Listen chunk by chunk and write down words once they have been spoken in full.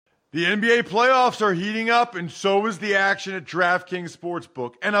The NBA playoffs are heating up, and so is the action at DraftKings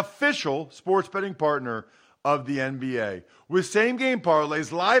Sportsbook, an official sports betting partner of the NBA. With same-game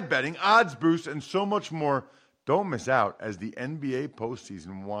parlays, live betting, odds boosts, and so much more, don't miss out as the NBA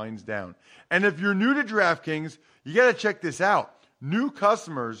postseason winds down. And if you're new to DraftKings, you got to check this out. New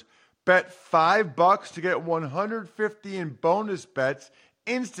customers bet $5 to get $150 in bonus bets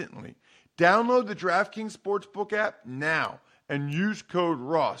instantly. Download the DraftKings Sportsbook app now and use code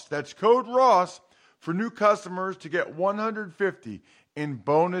Ross. That's code Ross for new customers to get $150 in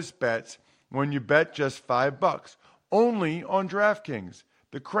bonus bets when you bet just $5. Only on DraftKings.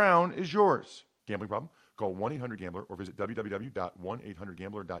 The crown is yours. Gambling problem? Call 1-800-GAMBLER or visit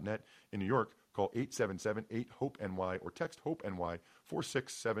www.1800gambler.net. In New York, call 877-8-HOPE-NY or text HOPE-NY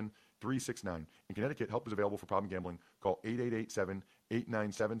 467-369. In Connecticut, help is available for problem gambling. Call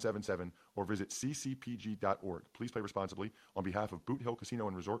 888-7-897-7777 or visit ccpg.org. Please play responsibly on behalf of Boot Hill Casino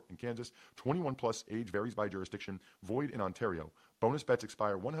and Resort in Kansas. 21 plus, age varies by jurisdiction. Void in Ontario. Bonus bets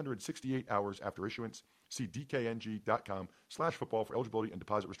expire 168 hours after issuance. See dkng.com/football for eligibility and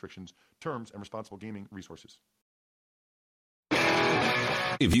deposit restrictions, terms, and responsible gaming resources.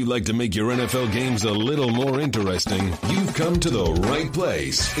 If you'd like to make your NFL games a little more interesting, you've come to the right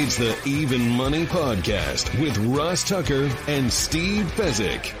place. It's the Even Money Podcast with Ross Tucker and Steve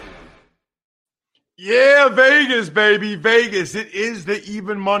Fezzik. Yeah, Vegas, baby, Vegas. It is the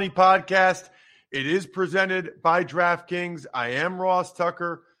Even Money Podcast. It is presented by DraftKings. I am Ross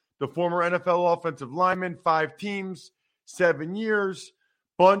Tucker, the former NFL offensive lineman, 5 teams, 7 years,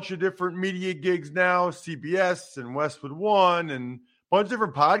 bunch of different media gigs now, CBS and Westwood One, and bunch of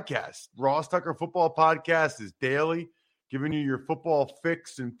different podcasts. Ross Tucker Football Podcast is daily, giving you your football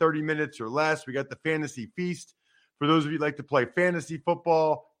fix in 30 minutes or less. We got the Fantasy Feast for those of you who like to play fantasy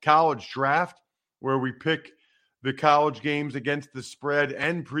football, college draft, where we pick the college games against the spread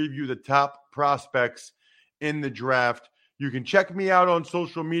and preview the top prospects in the draft. You can check me out on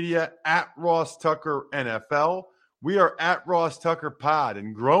social media at Ross Tucker NFL. We are at Ross Tucker Pod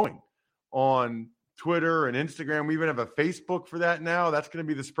and growing on Twitter and Instagram. We even have a Facebook for that now. That's going to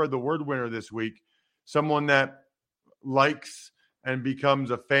be the Spread the Word winner this week. Someone that likes and becomes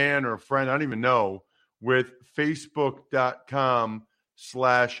a fan or a friend, I don't even know, with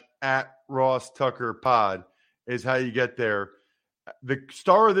facebook.com/@RossTuckerPod is how you get there. The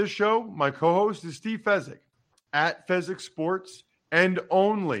star of this show, my co-host, is Steve Fezzik at Fezzik Sports and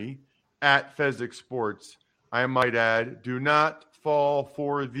only at Fezzik Sports. I might add, do not fall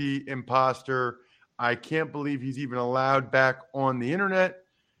for the imposter. I can't believe he's even allowed back on the internet.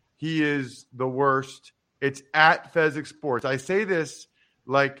 He is the worst. It's at Fezzik Sports. I say this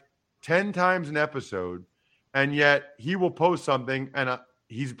like 10 times an episode, and yet he will post something and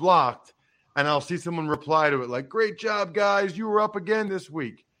he's blocked, and I'll see someone reply to it like, great job, guys. You were up again this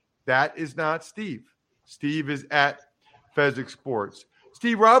week. That is not Steve. Steve is at Fezzik Sports.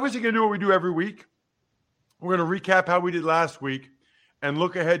 Steve, we're obviously going to do what we do every week. We're going to recap how we did last week and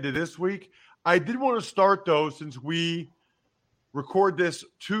look ahead to this week. I did want to start, though, since we record this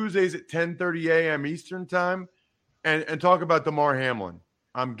Tuesdays at 10:30 a.m. Eastern time, and talk about Damar Hamlin.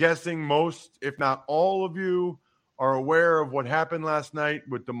 I'm guessing most, if not all of you, are aware of what happened last night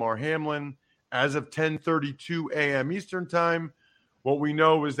with Damar Hamlin. As of 10:32 a.m. Eastern time, what we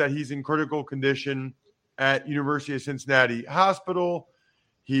know is that he's in critical condition at University of Cincinnati Hospital.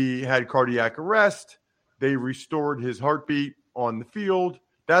 He had cardiac arrest. They restored his heartbeat on the field.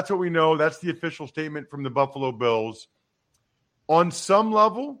 That's what we know. That's the official statement from the Buffalo Bills. On some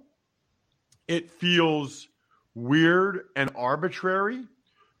level, it feels weird and arbitrary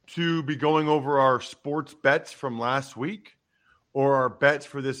to be going over our sports bets from last week or our bets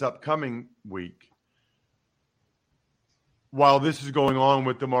for this upcoming week. While this is going on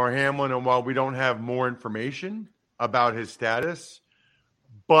with Damar Hamlin and while we don't have more information about his status,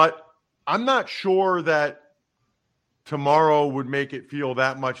 but I'm not sure that tomorrow would make it feel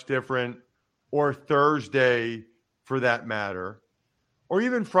that much different, or Thursday for that matter, or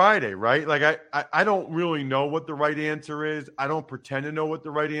even Friday, right? Like I don't really know what the right answer is. I don't pretend to know what the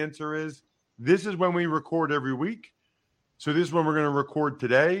right answer is. This is when we record every week. So this is when we're going to record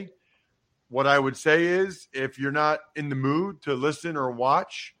today. What I would say is, if you're not in the mood to listen or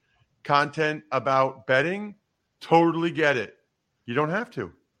watch content about betting, totally get it. You don't have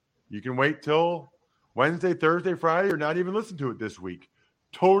to. You can wait till Wednesday, Thursday, Friday, or not even listen to it this week.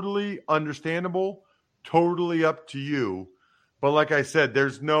 Totally understandable, totally up to you. But like I said,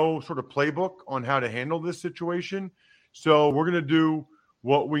 there's no sort of playbook on how to handle this situation. So we're going to do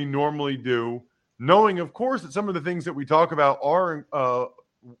what we normally do, knowing, of course, that some of the things that we talk about are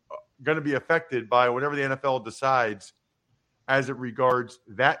going to be affected by whatever the NFL decides as it regards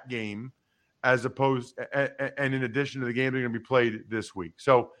that game, as opposed and in addition to the game that are going to be played this week.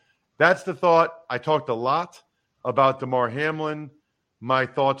 So that's the thought. I talked a lot about Damar Hamlin, my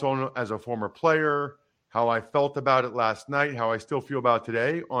thoughts on it as a former player, how I felt about it last night, how I still feel about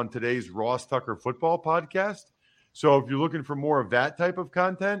today on today's Ross Tucker Football podcast. So if you're looking for more of that type of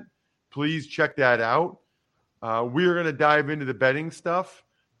content, please check that out. We are going to dive into the betting stuff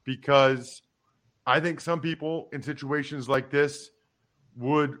because I think some people in situations like this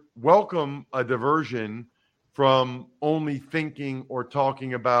would welcome a diversion from only thinking or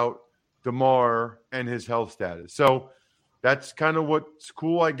talking about Damar and his health status. So that's kind of what's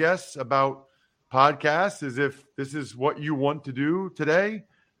cool, I guess, about podcasts, is if this is what you want to do today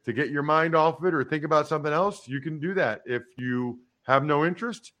to get your mind off of it or think about something else, you can do that. If you have no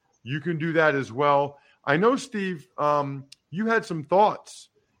interest, you can do that as well. I know, Steve, you had some thoughts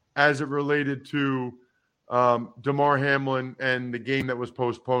as it related to Damar Hamlin and the game that was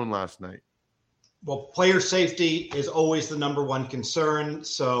postponed last night. Well, player safety is always the number one concern.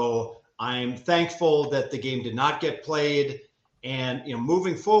 So I'm thankful that the game did not get played. And,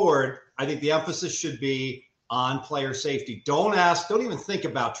 moving forward, I think the emphasis should be on player safety. Don't even think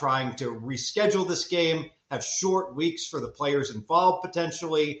about trying to reschedule this game, have short weeks for the players involved,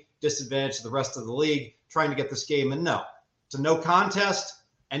 potentially disadvantage the rest of the league, trying to get this game. And no, it's a no contest.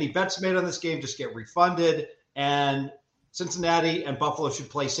 Any bets made on this game just get refunded, and Cincinnati and Buffalo should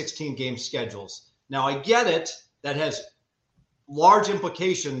play 16-game schedules. Now, I get it. That has large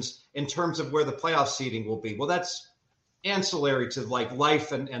implications in terms of where the playoff seeding will be. Well, that's ancillary to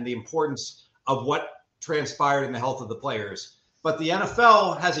life and the importance of what transpired in the health of the players. But the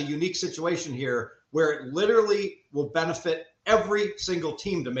NFL has a unique situation here where it literally will benefit every single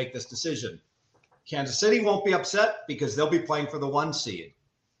team to make this decision. Kansas City won't be upset because they'll be playing for the 1 seed.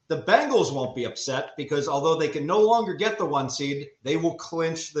 The Bengals won't be upset because although they can no longer get the 1 seed, they will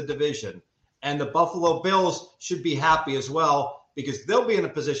clinch the division. And the Buffalo Bills should be happy as well because they'll be in a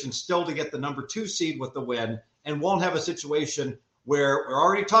position still to get the number 2 seed with the win and won't have a situation where we're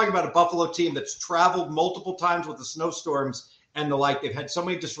already talking about a Buffalo team that's traveled multiple times with the snowstorms and the like. They've had so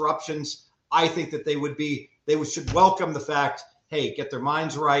many disruptions. I think that they should welcome the fact, hey, get their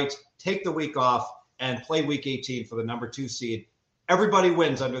minds right, take the week off, and play week 18 for the number 2 seed. Everybody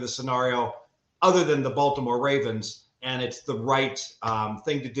wins under the scenario other than the Baltimore Ravens, and it's the right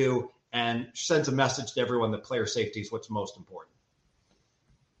thing to do and sends a message to everyone that player safety is what's most important.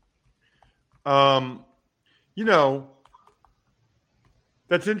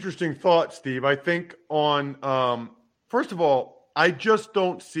 That's interesting thought, Steve. I think first of all, I just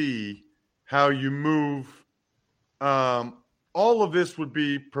don't see how you move. All of this would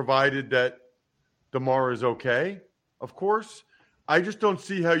be provided that Damar is okay, of course. I just don't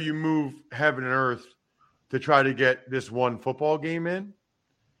see how you move heaven and earth to try to get this one football game in.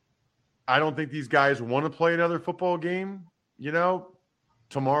 I don't think these guys want to play another football game,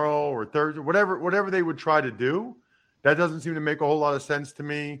 tomorrow or Thursday, whatever they would try to do. That doesn't seem to make a whole lot of sense to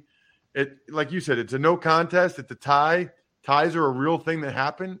me. It, like you said, it's a no contest. It's a tie. Ties are a real thing that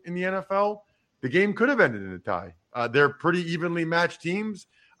happen in the NFL. The game could have ended in a tie. They're pretty evenly matched teams.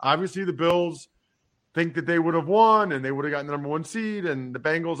 Obviously, the Bills think that they would have won and they would have gotten the number 1 seed, and the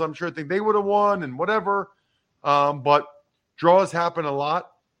Bengals, I'm sure, think they would have won and whatever. But draws happen a lot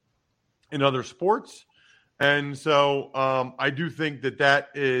in other sports. And so I do think that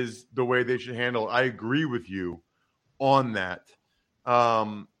is the way they should handle it. I agree with you on that,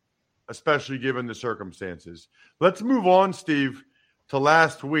 especially given the circumstances. Let's move on, Steve, to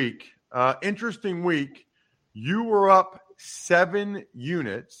last week. Interesting week. You were up 7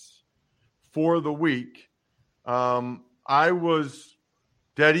 units for the week. I was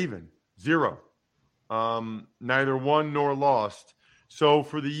dead even, 0. Neither won nor lost. So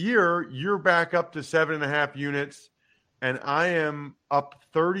for the year, you're back up to 7.5 units, and I am up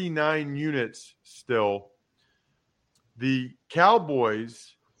 39 units still. The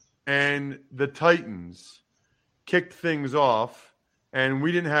Cowboys and the Titans kicked things off, and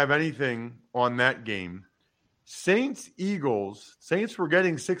we didn't have anything on that game. Saints-Eagles. Saints were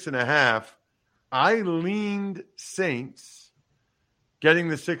getting 6.5. I leaned Saints, getting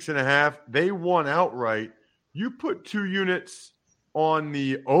the 6.5. They won outright. You put 2 units on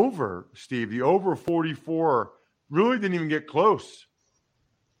the over, Steve. The over 44 really didn't even get close.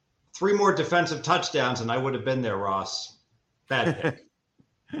 3 more defensive touchdowns, and I would have been there, Ross. Bad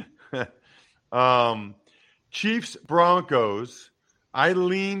pick. Chiefs, Broncos. I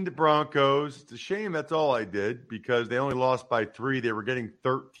leaned Broncos. It's a shame that's all I did because they only lost by 3. They were getting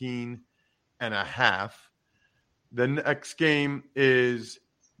 13.5. The next game is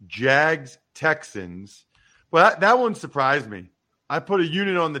Jags, Texans. Well, that one surprised me. I put a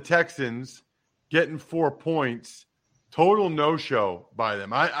unit on the Texans getting 4 points. Total no-show by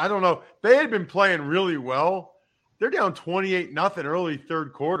them. I don't know. They had been playing really well. They're down 28-0 early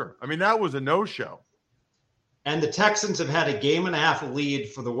third quarter. I mean, that was a no-show. And the Texans have had a game and a half lead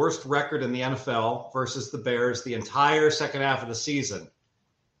for the worst record in the NFL versus the Bears the entire second half of the season.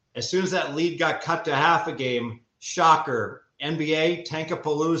 As soon as that lead got cut to half a game, shocker, NBA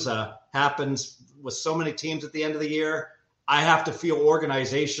Tankapalooza happens with so many teams at the end of the year. I have to feel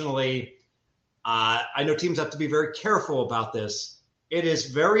organizationally, I know teams have to be very careful about this. It is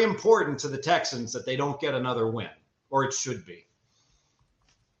very important to the Texans that they don't get another win, or it should be.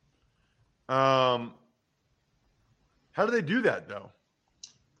 How do they do that, though?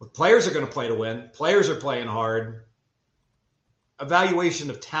 Well, players are going to play to win. Players are playing hard. Evaluation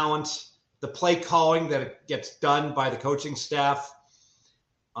of talent, the play calling that gets done by the coaching staff.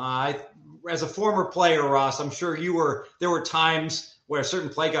 As a former player, Ross, I'm sure there were times where a certain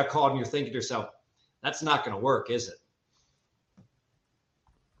play got called and you're thinking to yourself, that's not going to work, is it?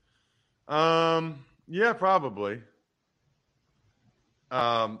 Yeah, probably.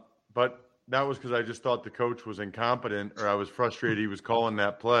 But that was because I just thought the coach was incompetent, or I was frustrated he was calling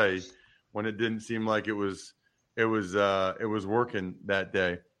that play when it didn't seem like it was working that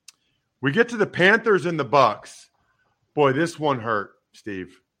day. We get to the Panthers and the Bucks. Boy, this one hurt,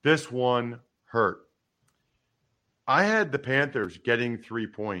 Steve. This one hurt. I had the Panthers getting 3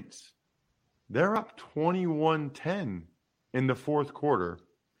 points. They're up 21-10 in the fourth quarter.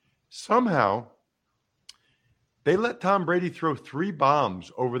 Somehow, they let Tom Brady throw 3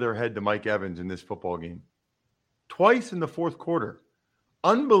 bombs over their head to Mike Evans in this football game. Twice in the fourth quarter.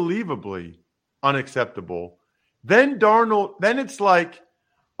 Unbelievably unacceptable. Then Darnold, then it's like,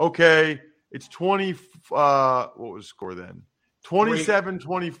 okay, it's 20, what was the score then?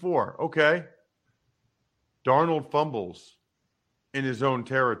 27-24. Okay. Darnold fumbles in his own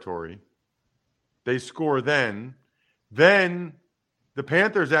territory. They score then. Then the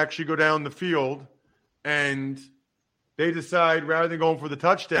Panthers actually go down the field and they decide, rather than going for the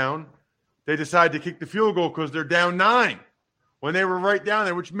touchdown, they decide to kick the field goal because they're down 9 when they were right down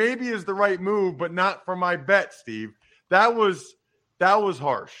there, which maybe is the right move, but not for my bet, Steve. That was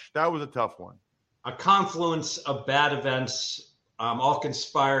harsh. That was a tough one. A confluence of bad events, all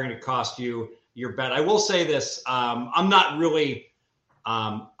conspiring to cost you your bet. I will say this. I'm not really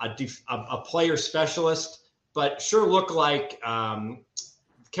a player specialist, but sure looked like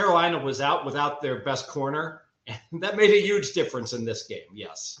Carolina was out without their best corner, and that made a huge difference in this game.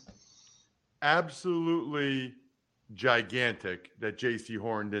 Yes. Absolutely gigantic that J.C.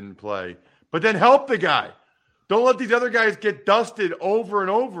 Horn didn't play. But then help the guy. Don't let these other guys get dusted over and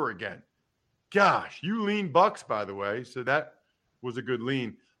over again. Gosh, you lean Bucks, by the way, so that was a good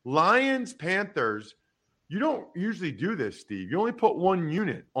lean. Lions, Panthers, you don't usually do this, Steve. You only put 1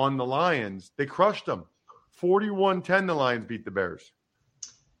 unit on the Lions. They crushed them. 41-10, the Lions beat the Bears.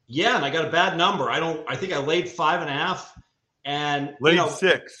 Yeah, and I got a bad number. I think I laid 5.5 and laid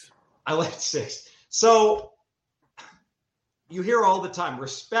 6. I laid 6. So you hear all the time,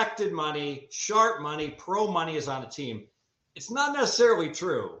 respected money, sharp money, pro money is on a team. It's not necessarily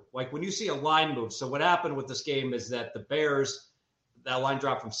true. Like when you see a line move. So what happened with this game is that the Bears, that line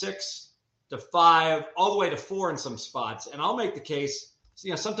dropped from 6 to 5, all the way to 4 in some spots. And I'll make the case,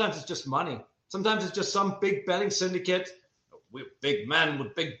 sometimes it's just money. Sometimes it's just some big betting syndicate. We're big men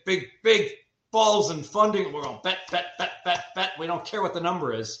with big balls and funding. We're going to bet. We don't care what the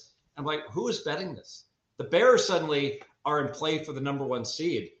number is. I'm like, who is betting this? The Bears suddenly are in play for the number 1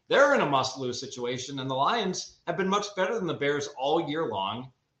 seed. They're in a must-lose situation, and the Lions have been much better than the Bears all year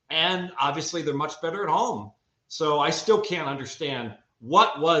long, and obviously they're much better at home. So I still can't understand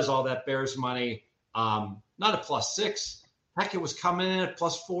what was all that Bears money, not a +6. Heck, it was coming in at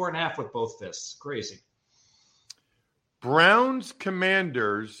 +4.5 with both fists. Crazy. Browns,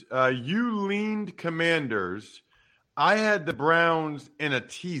 Commanders. You leaned Commanders. I had the Browns in a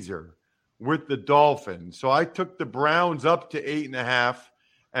teaser with the Dolphins. So I took the Browns up to 8.5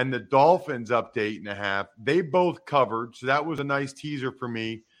 and the Dolphins up to 8.5. They both covered. So that was a nice teaser for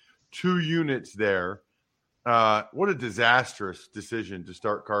me. 2 units there. What a disastrous decision to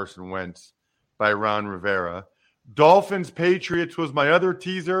start Carson Wentz by Ron Rivera. Dolphins, Patriots was my other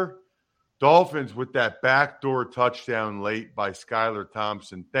teaser. Dolphins with that backdoor touchdown late by Skylar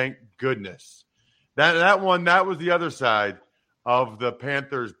Thompson. Thank goodness. That one, that was the other side of the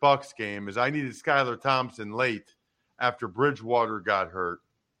Panthers-Bucks game, is I needed Skylar Thompson late after Bridgewater got hurt.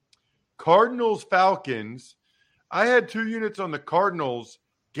 Cardinals-Falcons. I had 2 units on the Cardinals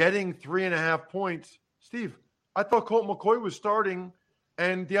getting 3.5 points. Steve, I thought Colt McCoy was starting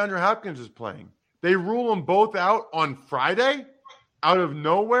and DeAndre Hopkins is playing. They rule them both out on Friday out of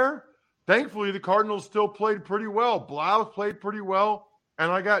nowhere. Thankfully, the Cardinals still played pretty well. Blau played pretty well,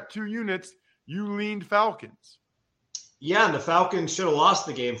 and I got 2 units. You leaned Falcons. Yeah, and the Falcons should have lost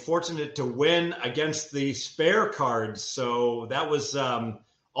the game. Fortunate to win against the spare Cards. So that was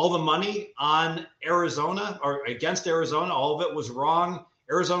all the money on Arizona or against Arizona. All of it was wrong.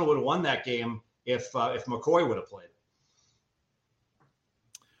 Arizona would have won that game if McCoy would have played.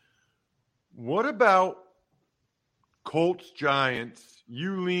 What about Colts Giants?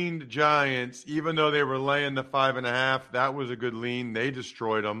 You leaned Giants, even though they were laying the 5.5. That was a good lean. They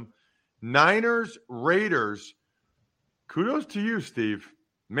destroyed them. Niners Raiders. Kudos to you, Steve.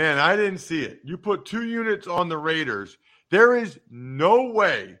 Man, I didn't see it. You put 2 units on the Raiders. There is no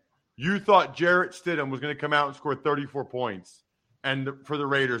way you thought Jarrett Stidham was going to come out and score 34 points for the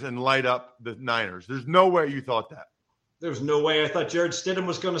Raiders and light up the Niners. There's no way you thought that. There's no way I thought Jarrett Stidham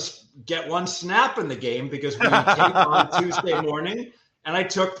was going to get one snap in the game because we taped on Tuesday morning, and I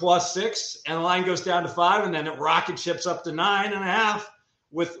took +6, and the line goes down to 5, and then it rocket ships up to 9.5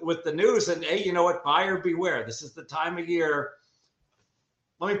 with the news. And, hey, you know what? Buyer beware. This is the time of year.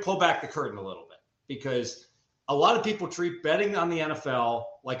 Let me pull back the curtain a little bit because a lot of people treat betting on the NFL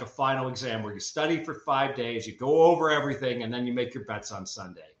like a final exam where you study for 5 days, you go over everything, and then you make your bets on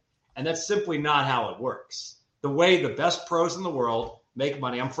Sunday. And that's simply not how it works. The way the best pros in the world make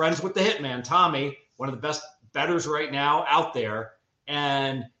money. I'm friends with the hitman, Tommy, one of the best bettors right now out there.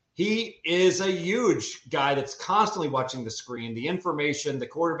 And he is a huge guy that's constantly watching the screen, the information, the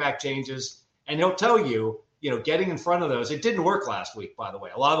quarterback changes. And he'll tell you, getting in front of those. It didn't work last week, by the way.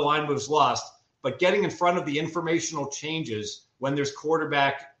 A lot of the line moves lost. But getting in front of the informational changes when there's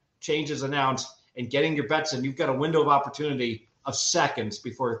quarterback changes announced and getting your bets in, you've got a window of opportunity of seconds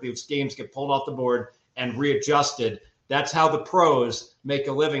before these games get pulled off the board and readjusted. That's how the pros make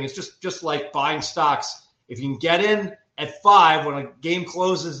a living. It's just like buying stocks. If you can get in at 5 when a game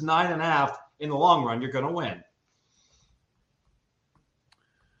closes 9.5, in the long run, you're going to win.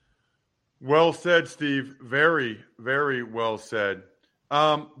 Well said, Steve. Very, very well said.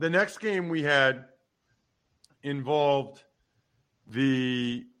 The next game we had involved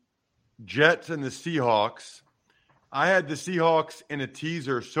the Jets and the Seahawks. I had the Seahawks in a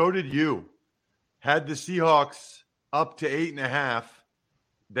teaser. So did you. Had the Seahawks up to 8.5.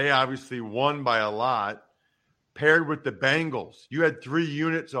 They obviously won by a lot. Paired with the Bengals. You had 3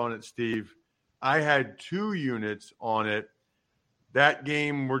 units on it, Steve. I had 2 units on it. That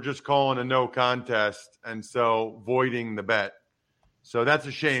game we're just calling a no contest, and so voiding the bet. So that's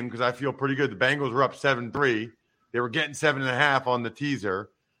a shame because I feel pretty good. The Bengals were up 7-3. They were getting 7.5 on the teaser.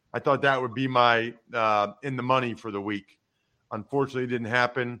 I thought that would be my in the money for the week. Unfortunately, it didn't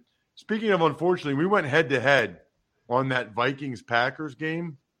happen. Speaking of unfortunately, we went head-to-head on that Vikings-Packers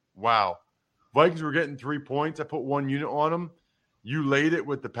game. Wow. Vikings were getting 3 points. I put 1 unit on them. You laid it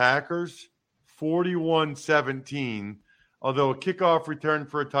with the Packers, 41-17, although a kickoff return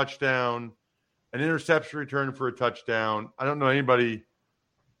for a touchdown, an interception return for a touchdown. I don't know anybody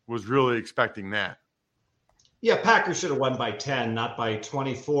was really expecting that. Yeah, Packers should have won by 10, not by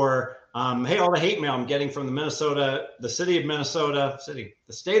 24. Hey, all the hate mail I'm getting from the state of Minnesota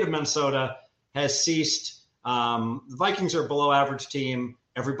has ceased. The Vikings are a below average team.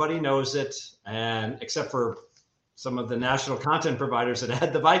 Everybody knows it. And except for some of the national content providers that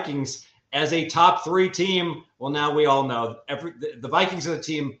had the Vikings as a top 3 team. Well, now we all know the Vikings are the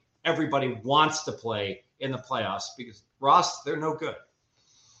team everybody wants to play in the playoffs because, Ross, they're no good.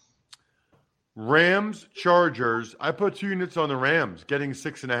 Rams, Chargers. I put 2 units on the Rams, getting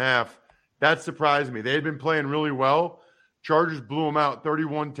 6.5. That surprised me. They had been playing really well. Chargers blew them out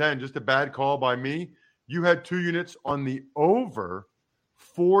 31-10. Just a bad call by me. You had 2 units on the over,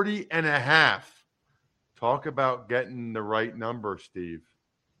 40.5. Talk about getting the right number, Steve.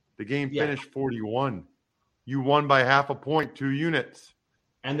 The game finished 41. You won by half a point, 2 units.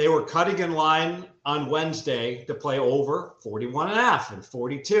 And they were cutting in line on Wednesday to play over 41.5 and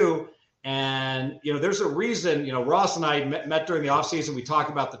 42. And, there's a reason, Ross and I met during the offseason. We talk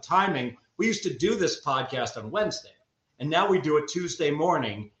about the timing. We used to do this podcast on Wednesday, and now we do it Tuesday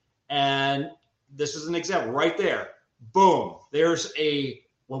morning. And this is an example right there. Boom. There's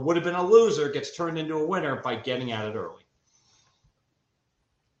what would have been a loser gets turned into a winner by getting at it early.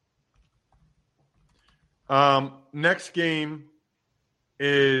 Next game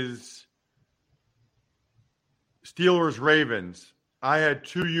is Steelers-Ravens. I had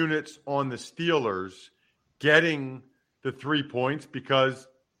 2 units on the Steelers getting the 3 points because,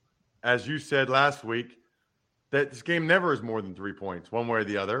 as you said last week, that this game never is more than 3 points, one way or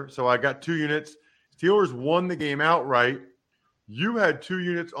the other. So I got 2 units. Steelers won the game outright. You had 2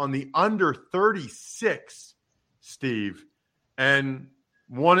 units on the under 36, Steve, and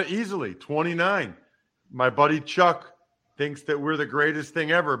won it easily, 29. My buddy Chuck thinks that we're the greatest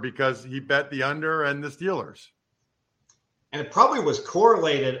thing ever because he bet the under and the Steelers. And it probably was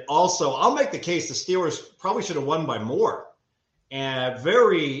correlated also. I'll make the case the Steelers probably should have won by more. And a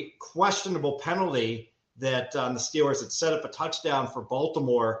very questionable penalty that the Steelers had set up a touchdown for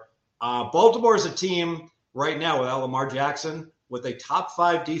Baltimore. Baltimore is a team right now without Lamar Jackson with a top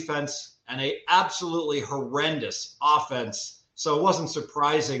 5 defense and a absolutely horrendous offense. So it wasn't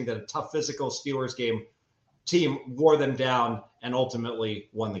surprising that a tough physical Steelers team wore them down and ultimately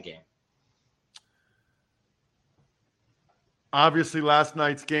won the game. Obviously, last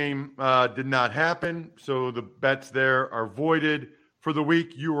night's game did not happen, so the bets there are voided. For the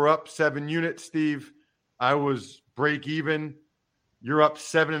week, you were up 7 units, Steve. I was break even. You're up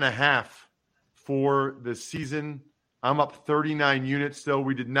 7.5 for the season. I'm up 39 units still.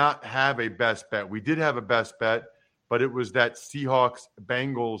 We did not have a best bet. We did have a best bet, but it was that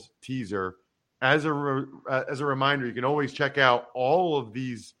Seahawks-Bengals teaser. As a reminder, you can always check out all of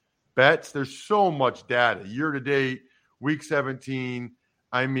these bets. There's so much data. Year-to-date, Week 17,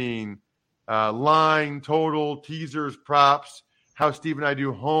 line, total, teasers, props, how Steve and I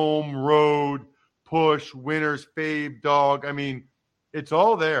do home, road, push, winners, fave, dog. It's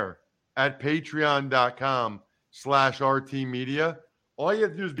all there at patreon.com/RTmedia. All you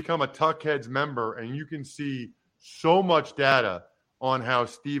have to do is become a Tuckheads member, and you can see so much data on how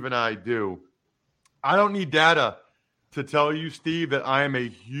Steve and I do. I don't need data to tell you, Steve, that I am a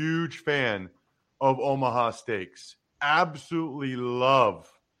huge fan of Omaha Steaks. Absolutely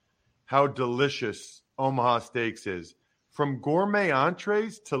love how delicious Omaha Steaks is. From gourmet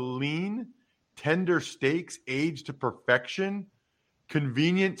entrees to lean, tender steaks aged to perfection,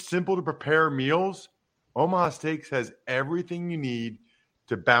 convenient, simple to prepare meals, Omaha Steaks has everything you need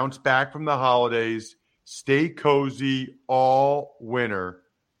to bounce back from the holidays, stay cozy all winter.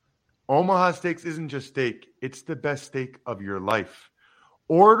 Omaha Steaks isn't just steak, it's the best steak of your life.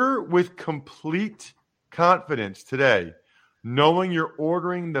 Order with complete confidence today, knowing you're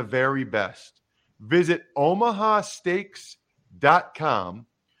ordering the very best. Visit omahasteaks.com.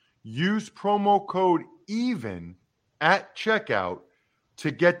 Use promo code EVEN at checkout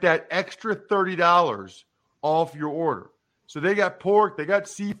to get that extra $30 off your order. So they got pork, they got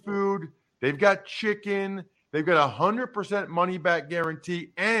seafood, they've got chicken, they've got 100% money back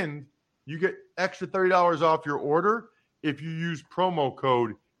guarantee, and you get extra $30 off your order if you use promo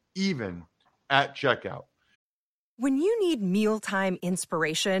code EVEN at checkout. When you need mealtime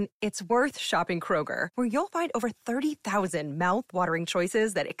inspiration, it's worth shopping Kroger, where you'll find over 30,000 mouth-watering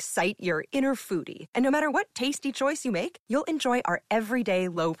choices that excite your inner foodie. And no matter what tasty choice you make, you'll enjoy our everyday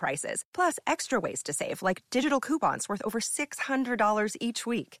low prices, plus extra ways to save, like digital coupons worth over $600 each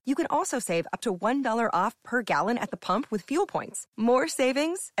week. You can also save up to $1 off per gallon at the pump with fuel points. More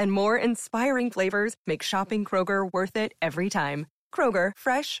savings and more inspiring flavors make shopping Kroger worth it every time. Kroger,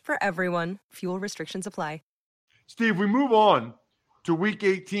 fresh for everyone. Fuel restrictions apply. Steve, we move on to Week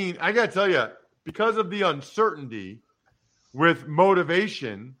 18. I got to tell you, because of the uncertainty with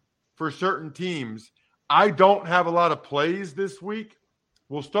motivation for certain teams, I don't have a lot of plays this week.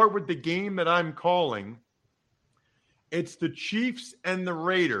 We'll start with the game that I'm calling. It's the Chiefs and the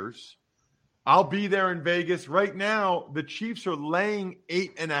Raiders. I'll be there in Vegas. Right now, the Chiefs are laying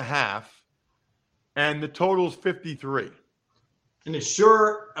 8.5, and the total's 53. And it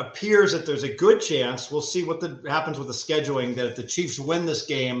sure appears that there's a good chance, we'll see what happens with the scheduling, that if the Chiefs win this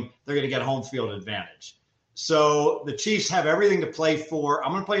game, they're going to get home field advantage. So the Chiefs have everything to play for.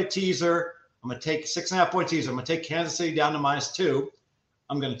 I'm going to play a teaser. I'm going to take 6.5-point teaser. I'm going to take Kansas City down to -2.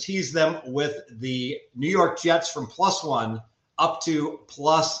 I'm going to tease them with the New York Jets from +1 up to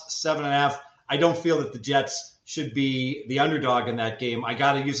 +7.5. I don't feel that the Jets should be the underdog in that game. I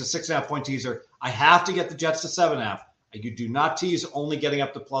got to use a 6.5-point teaser. I have to get the Jets to 7.5. You do not tease only getting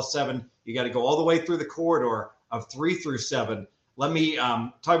up to +7. You got to go all the way through the corridor of 3 through 7. Let me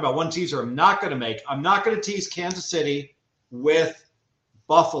talk about one teaser I'm not going to make. I'm not going to tease Kansas City with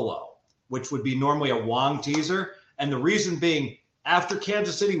Buffalo, which would be normally a Wong teaser. And the reason being, after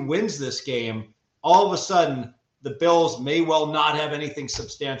Kansas City wins this game, all of a sudden the Bills may well not have anything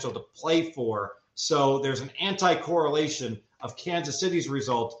substantial to play for. So there's an anti-correlation of Kansas City's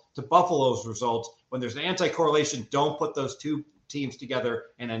result to Buffalo's result. When there's an anti-correlation, don't put those two teams together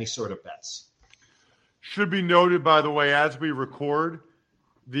in any sort of bets. Should be noted, by the way, as we record,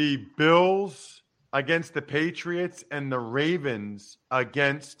 the Bills against the Patriots and the Ravens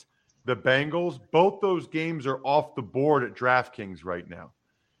against the Bengals, both those games are off the board at DraftKings right now.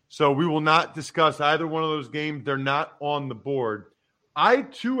 So we will not discuss either one of those games. They're not on the board. I,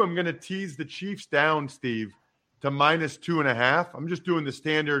 too, am going to tease the Chiefs down, Steve, to -2.5. I'm just doing the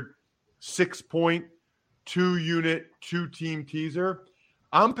standard 6-point, 2-unit, 2-team teaser.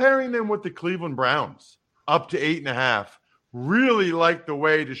 I'm pairing them with the Cleveland Browns up to 8.5. Really like the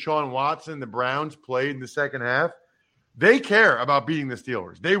way Deshaun Watson, the Browns, played in the second half. They care about beating the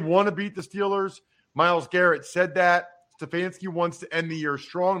Steelers. They want to beat the Steelers. Myles Garrett said that. Stefanski wants to end the year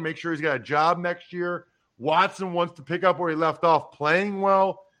strong, make sure he's got a job next year. Watson wants to pick up where he left off, playing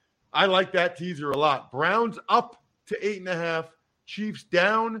well. I like that teaser a lot. Browns up to 8.5. Chiefs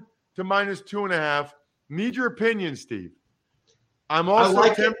down to -2.5. Need your opinion, Steve. I'm also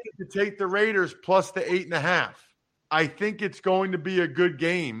tempted to take the Raiders plus the 8.5. I think it's going to be a good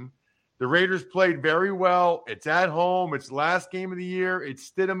game. The Raiders played very well. It's at home. It's last game of the year. It's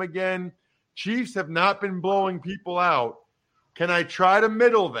Stidham again. Chiefs have not been blowing people out. Can I try to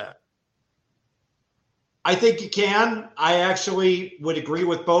middle that? I think you can. I actually would agree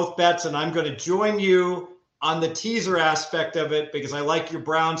with both bets, and I'm going to join you on the teaser aspect of it because I like your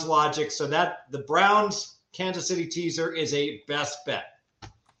Browns logic. So that the Browns Kansas City teaser is a best bet.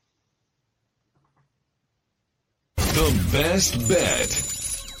 The best bet.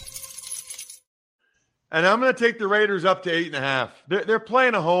 And I'm going to take the Raiders up to 8.5. They're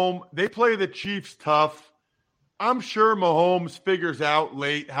playing at home. They play the Chiefs tough. I'm sure Mahomes figures out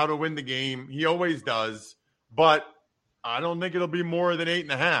late how to win the game. He always does. But I don't think it'll be more than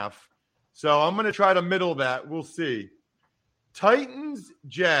 8.5. So I'm going to try to middle that. We'll see. Titans,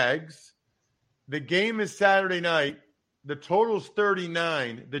 Jags. The game is Saturday night. The total's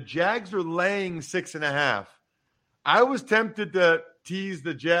 39. The Jags are laying 6.5. I was tempted to tease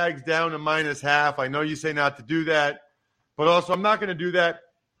the Jags down to -0.5. I know you say not to do that, but also I'm not going to do that.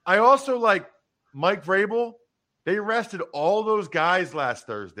 I also like Mike Vrabel. They rested all those guys last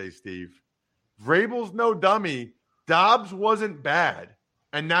Thursday, Steve. Vrabel's no dummy. Dobbs wasn't bad.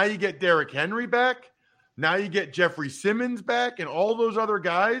 And now you get Derrick Henry back. Now you get Jeffrey Simmons back and all those other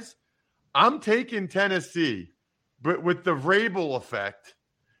guys. I'm taking Tennessee, but with the Vrabel effect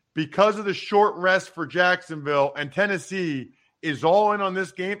because of the short rest for Jacksonville, and Tennessee is all in on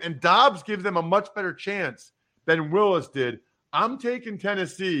this game, and Dobbs gives them a much better chance than Willis did. I'm taking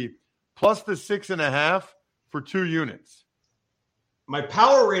Tennessee plus the 6.5 for 2 units. My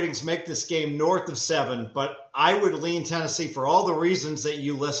power ratings make this game north of 7, but I would lean Tennessee for all the reasons that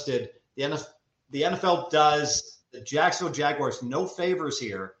you listed. The NFL does the Jacksonville Jaguars no favors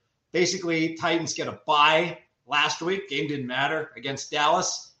here. Basically, Titans get a bye last week. Game didn't matter against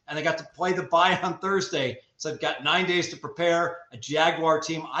Dallas, and they got to play the bye on Thursday. So they've got 9 days to prepare. A Jaguar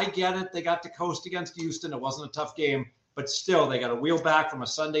team, I get it. They got to coast against Houston. It wasn't a tough game, but still, they got to wheel back from a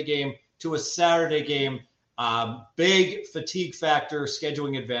Sunday game to a Saturday game. Big fatigue factor,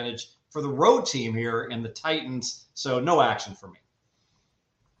 scheduling advantage for the road team here in the Titans. So no action for me.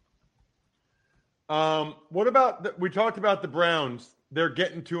 What about we talked about the Browns? They're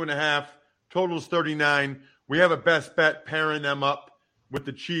getting 2.5. Total's 39. We have a best bet pairing them up with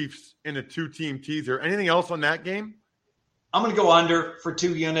the Chiefs in a 2-team teaser. Anything else on that game? I'm going to go under for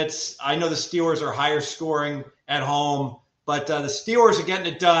 2 units. I know the Steelers are higher scoring at home, but the Steelers are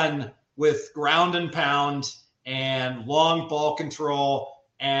getting it done with ground and pound and long ball control,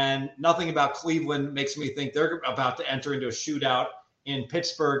 and nothing about Cleveland makes me think they're about to enter into a shootout in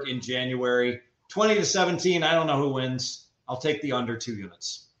Pittsburgh in January. 20-17, I don't know who wins. I'll take the under 2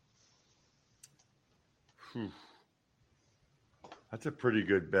 units. That's a pretty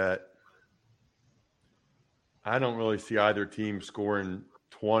good bet. I don't really see either team scoring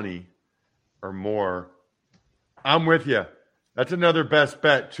 20 or more. I'm with you. That's another best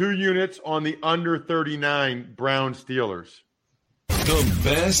bet. 2 units on the under 39 Brown Steelers. The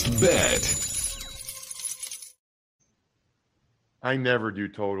best bet. I never do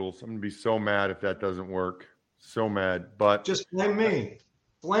totals. I'm going to be so mad if that doesn't work. So mad. But just blame me.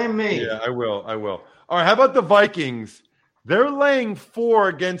 Blame me. Yeah, I will. All right, how about the Vikings? They're laying 4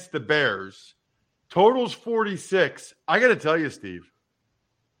 against the Bears. Total's 46. I got to tell you, Steve.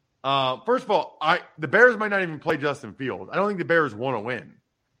 First of all, the Bears might not even play Justin Fields. I don't think the Bears want to win.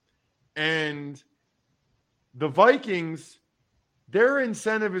 And the Vikings, their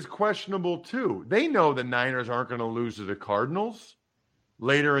incentive is questionable too. They know the Niners aren't going to lose to the Cardinals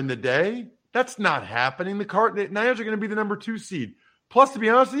later in the day. That's not happening. The Niners are going to be the number 2 seed. Plus, to be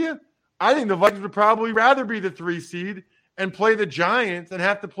honest with you, I think the Vikings would probably rather be the 3 seed and play the Giants and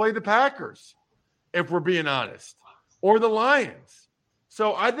have to play the Packers, if we're being honest, or the Lions.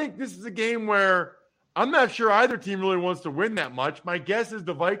 So I think this is a game where I'm not sure either team really wants to win that much. My guess is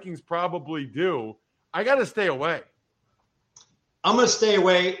the Vikings probably do. I got to stay away. I'm going to stay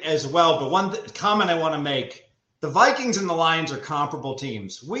away as well. But one comment I want to make, the Vikings and the Lions are comparable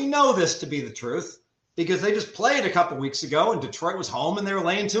teams. We know this to be the truth because they just played a couple weeks ago and Detroit was home and they were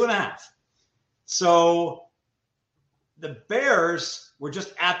laying 2.5. So the Bears were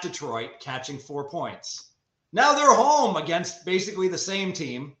just at Detroit catching 4 points. Now they're home against basically the same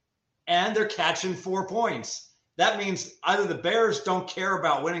team and they're catching 4 points. That means either the Bears don't care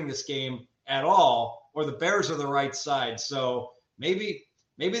about winning this game at all or the Bears are the right side. So maybe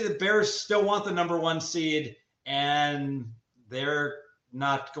the Bears still want the number 1 seed and they're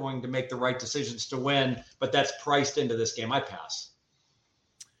not going to make the right decisions to win, but that's priced into this game. I pass.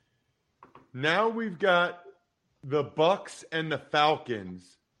 Now we've got the Bucks and the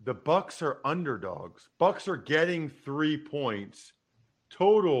Falcons. The Bucks are underdogs. Bucks are getting 3 points.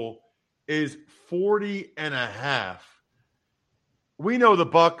 Total is 40.5. We know the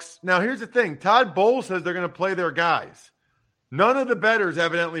Bucks. Now here's the thing. Todd Bowles says they're going to play their guys. None of the bettors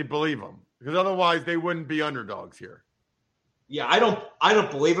evidently believe him because otherwise they wouldn't be underdogs here. Yeah, I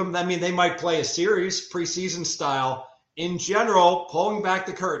don't believe them. I mean, they might play a series preseason style. In general, pulling back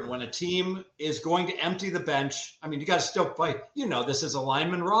the curtain, when a team is going to empty the bench, I mean, you got to still play. You know, this is a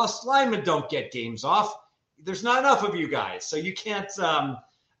lineman, Ross. Linemen don't get games off. There's not enough of you guys. So you can't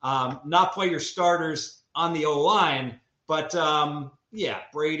not play your starters on the O-line. But, yeah,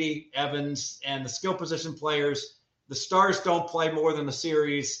 Brady, Evans, and the skill position players, the stars don't play more than a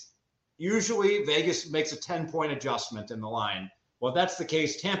series. Usually, Vegas makes a 10-point adjustment in the line. Well, if that's the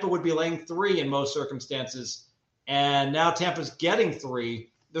case, Tampa would be laying 3 in most circumstances. And now Tampa's getting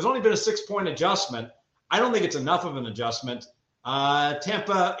 3. There's only been a 6-point adjustment. I don't think it's enough of an adjustment.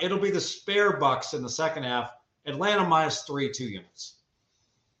 Tampa, it'll be the spare Bucks in the second half. Atlanta -3, 2 units.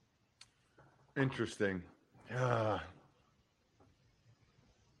 Interesting.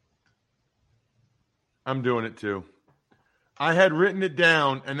 I'm doing it too. I had written it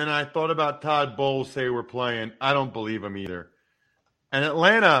down, and then I thought about Todd Bowles say we're playing. I don't believe him either. And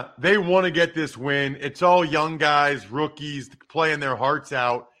Atlanta, they want to get this win. It's all young guys, rookies, playing their hearts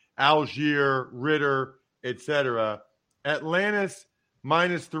out. Algier, Ritter, etc. Atlantis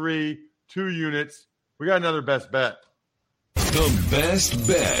 -3, 2 units. We got another best bet. The best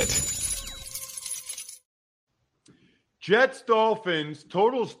bet. Jets-Dolphins,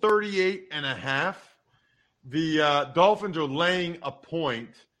 totals 38.5. The Dolphins are laying a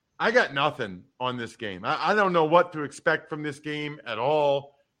point. I got nothing on this game. I don't know what to expect from this game at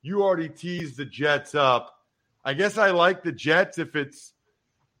all. You already teased the Jets up. I guess I like the Jets if it's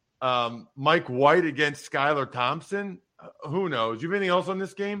Mike White against Skylar Thompson. Who knows? You have anything else on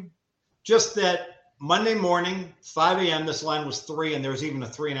this game? Just that Monday morning, 5 a.m., this line was 3, and there was even a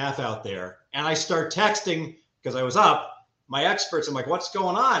 3.5 out there. And I start texting because I was up. My experts, I'm like, what's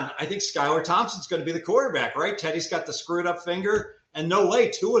going on? I think Skylar Thompson's going to be the quarterback, right? Teddy's got the screwed up finger, and no way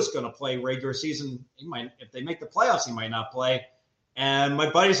Tua's going to play regular season. He might, if they make the playoffs, he might not play. And my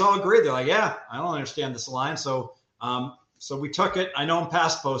buddies all agreed. They're like, yeah, I don't understand this line. So we took it. I know I'm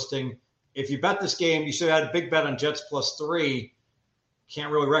past posting. If you bet this game, you should have had a big bet on Jets +3.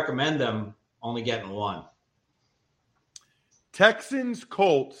 Can't really recommend them, only getting 1. Texans,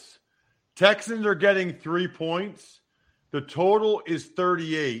 Colts. Texans are getting 3 points. The total is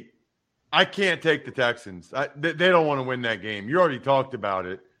 38. I can't take the Texans. They don't want to win that game. You already talked about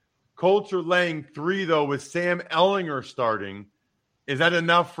it. Colts are laying 3, though, with Sam Ehlinger starting. Is that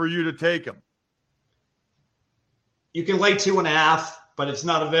enough for you to take them? You can lay 2.5, but it's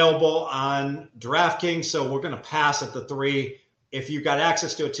not available on DraftKings, so we're going to pass at the 3. If you've got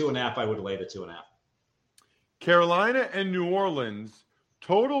access to a 2.5, I would lay the 2.5. Carolina and New Orleans,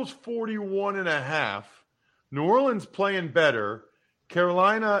 totals 41.5. New Orleans playing better.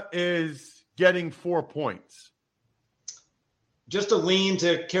 Carolina is getting 4 points. Just a lean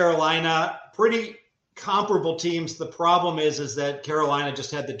to Carolina. Pretty comparable teams. The problem is that Carolina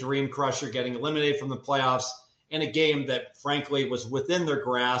just had the dream crusher getting eliminated from the playoffs in a game that, frankly, was within their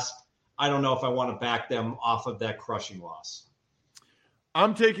grasp. I don't know if I want to back them off of that crushing loss.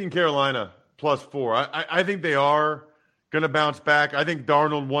 I'm taking Carolina +4. I think they are going to bounce back. I think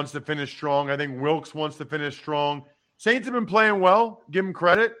Darnold wants to finish strong. I think Wilkes wants to finish strong. Saints have been playing well. Give them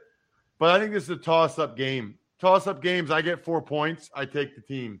credit. But I think this is a toss-up game. Toss-up games, I get 4 points. I take the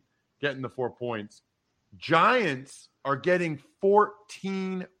team getting the 4 points. Giants are getting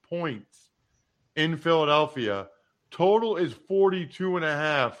 14 points in Philadelphia. Total is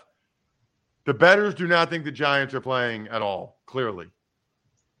 42.5. The bettors do not think the Giants are playing at all, clearly.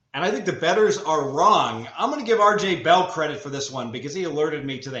 And I think the bettors are wrong. I'm going to give RJ Bell credit for this one because he alerted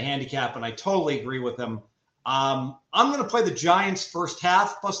me to the handicap, and I totally agree with him. I'm going to play the Giants first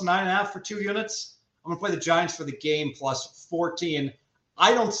half +9.5 for 2 units. I'm going to play the Giants for the game plus 14.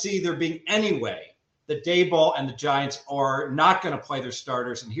 I don't see there being any way that Daboll and the Giants are not going to play their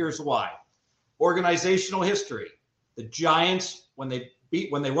starters, and here's why. Organizational history. The Giants, when they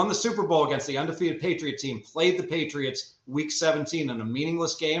won the Super Bowl against the undefeated Patriot team, played the Patriots week 17 in a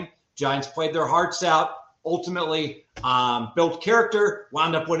meaningless game. Giants played their hearts out, ultimately built character,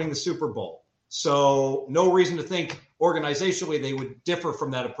 wound up winning the Super Bowl. So no reason to think organizationally they would differ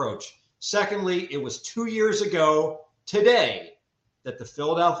from that approach. Secondly, it was 2 years ago today that the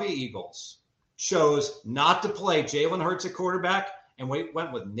Philadelphia Eagles chose not to play Jalen Hurts at quarterback and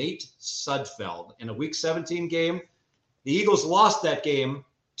went with Nate Sudfeld in a Week 17 game. The Eagles lost that game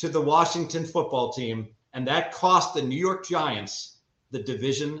to the Washington football team, and that cost the New York Giants the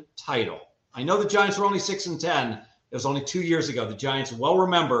division title. I know the Giants were only 6-10. It was only 2 years ago. The Giants well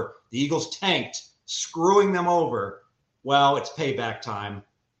remember the Eagles tanked, screwing them over. Well, it's payback time.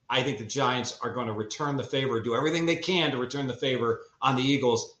 I think the Giants are going to return the favor, do everything they can to return the favor on the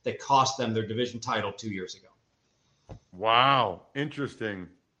Eagles that cost them their division title 2 years ago. Wow. Interesting.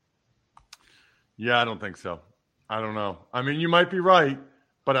 Yeah, I don't think so. I don't know. I mean, you might be right,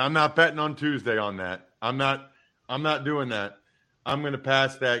 but I'm not betting on Tuesday on that. I'm not doing that. I'm going to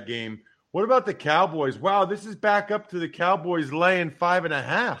pass that game. What about the Cowboys? Wow, this is back up to the Cowboys laying 5.5.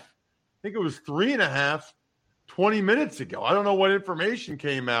 I think it was 3.5 20 minutes ago. I don't know what information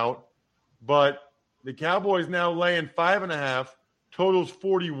came out, but the Cowboys now laying 5.5, totals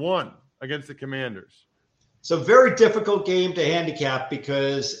 41 against the Commanders. It's a very difficult game to handicap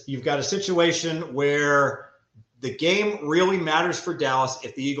because you've got a situation where the game really matters for Dallas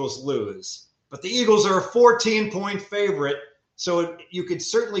if the Eagles lose. But the Eagles are a 14-point favorite, so you could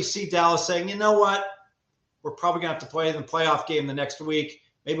certainly see Dallas saying, you know what, we're probably going to have to play in the playoff game the next week.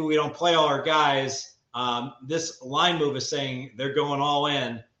 Maybe we don't play all our guys. This line move is saying they're going all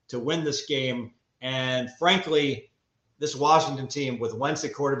in to win this game. And frankly, this Washington team with Wentz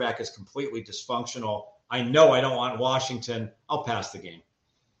at quarterback is completely dysfunctional. I know I don't want Washington. I'll pass the game.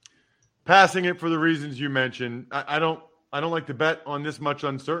 Passing it for the reasons you mentioned. I don't like to bet on this much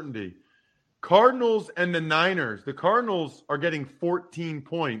uncertainty. Cardinals and the Niners. The Cardinals are getting 14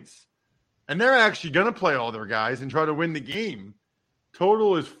 points, and they're actually going to play all their guys and try to win the game.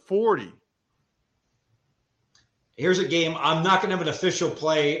 Total is 40. Here's a game. I'm not going to have an official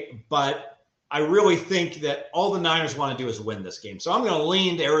play, but I really think that all the Niners want to do is win this game. So I'm going to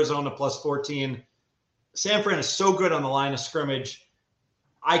lean to Arizona plus 14. San Fran is so good on the line of scrimmage.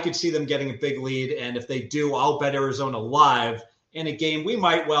 I could see them getting a big lead, and if they do, I'll bet Arizona live in a game. We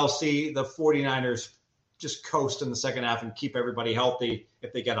might well see the 49ers just coast in the second half and keep everybody healthy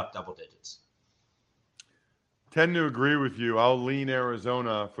if they get up double digits. Tend to agree with you. I'll lean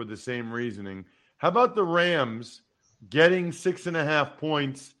Arizona for the same reasoning. How about the Rams getting 6.5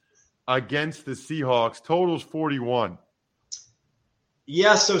 points against the Seahawks? Totals 41.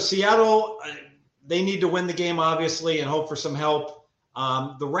 Yeah, so Seattle, they need to win the game, obviously, and hope for some help.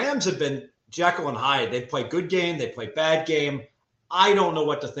 The Rams have been Jekyll and Hyde. They play good game. They play bad game. I don't know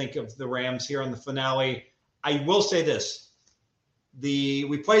what to think of the Rams here on the finale. I will say this.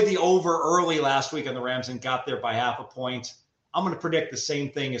 We played the over early last week on the Rams and got there by 0.5 point. I'm going to predict the same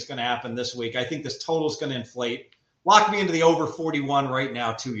thing is going to happen this week. I think this total is going to inflate. Lock me into the over 41 right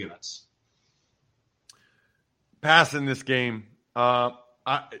now, 2 units. Passing this game. I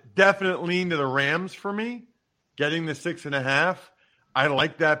definitely lean to the Rams for me, getting the 6.5. I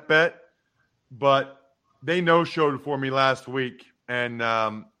like that bet, but they no-showed for me last week, and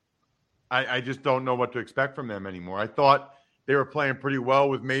I just don't know what to expect from them anymore. I thought they were playing pretty well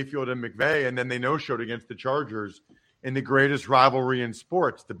with Mayfield and McVay, and then they no-showed against the Chargers in the greatest rivalry in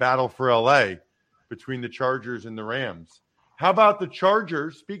sports, the battle for L.A. between the Chargers and the Rams. How about the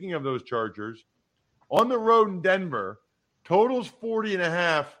Chargers? Speaking of those Chargers, on the road in Denver, totals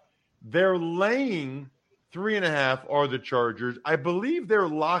 40.5. They're laying 3.5 are the Chargers. I believe they're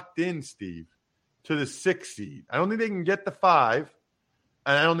locked in, Steve, to the 6 seed. I don't think they can get the 5,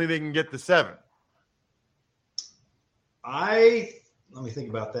 and I don't think they can get the 7. Let me think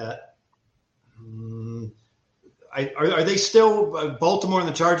about that. Are they still Baltimore and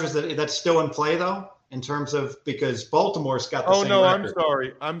the Chargers that's still in play though? In terms of because Baltimore's got the same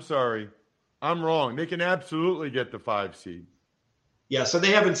record. I'm sorry. I'm wrong. They can absolutely get the 5 seed. Yeah, so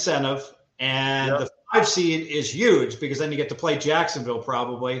they have incentive, and the 5 seed is huge because then you get to play Jacksonville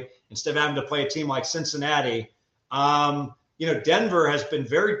probably instead of having to play a team like Cincinnati. Denver has been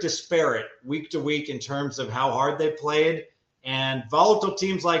very disparate week to week in terms of how hard they played, and volatile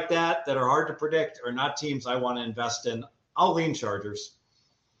teams like that are hard to predict are not teams I want to invest in. I'll lean Chargers.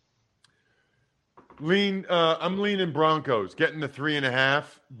 I'm leaning Broncos, getting the 3.5,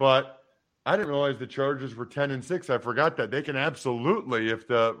 but I didn't realize the Chargers were 10-6. I forgot that. They can absolutely, if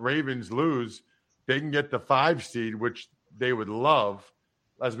the Ravens lose, they can get the 5 seed, which they would love,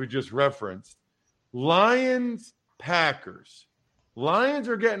 as we just referenced. Lions, Packers. Lions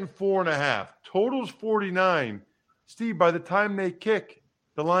are getting 4.5. Total's 49. Steve, by the time they kick,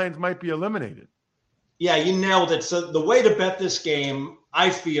 the Lions might be eliminated. Yeah, you nailed it. So the way to bet this game, I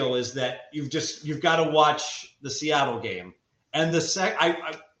feel, is that you've got to watch the Seattle game. And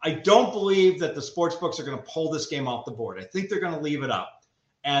I don't believe that the sports books are going to pull this game off the board. I think they're going to leave it up.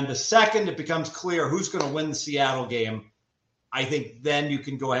 And the second it becomes clear who's going to win the Seattle game, I think then you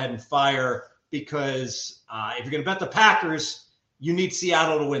can go ahead and fire, because if you're going to bet the Packers, you need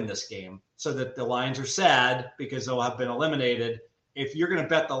Seattle to win this game so that the Lions are sad because they'll have been eliminated. If you're going to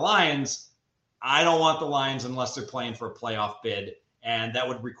bet the Lions, I don't want the Lions unless they're playing for a playoff bid, and that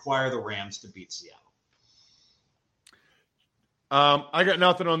would require the Rams to beat Seattle. I got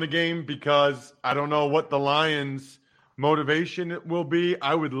nothing on the game because I don't know what the Lions' motivation will be.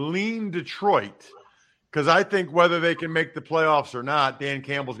 I would lean Detroit because I think whether they can make the playoffs or not, Dan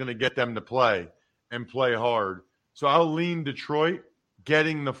Campbell's going to get them to play and play hard. So I'll lean Detroit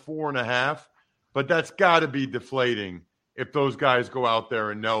getting the 4.5, but that's got to be deflating if those guys go out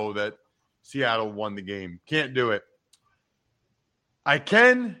there and know that Seattle won the game. Can't do it. I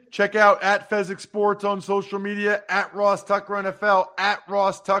can check out at Fezzik Sports on social media, at Ross Tucker NFL, at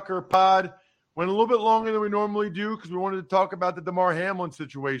Ross Tucker Pod. Went a little bit longer than we normally do because we wanted to talk about the Damar Hamlin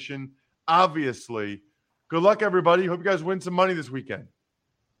situation, obviously. Good luck, everybody. Hope you guys win some money this weekend.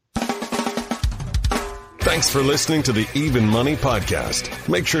 Thanks for listening to the Even Money Podcast.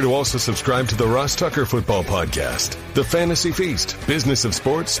 Make sure to also subscribe to the Ross Tucker Football Podcast, the Fantasy Feast, Business of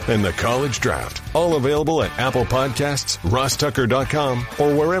Sports, and the College Draft. All available at Apple Podcasts, rosstucker.com,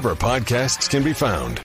 or wherever podcasts can be found.